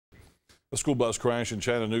A school bus crash in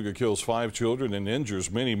Chattanooga kills 5 children and injures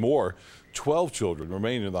many more. 12 children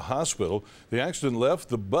remain in the hospital. The accident left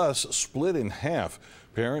the bus split in half.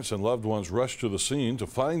 Parents and loved ones rushed to the scene to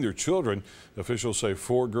find their children. Officials say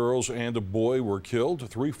 4 girls and a boy were killed,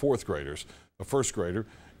 3 fourth graders, a first grader,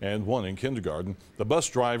 and 1 in kindergarten. The bus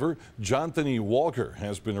driver, Jonathan Walker,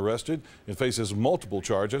 has been arrested and faces multiple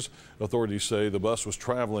charges. Authorities say the bus was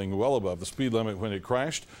traveling well above the speed limit when it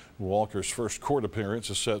crashed. Walker's first court appearance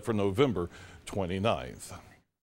is set for November 29th.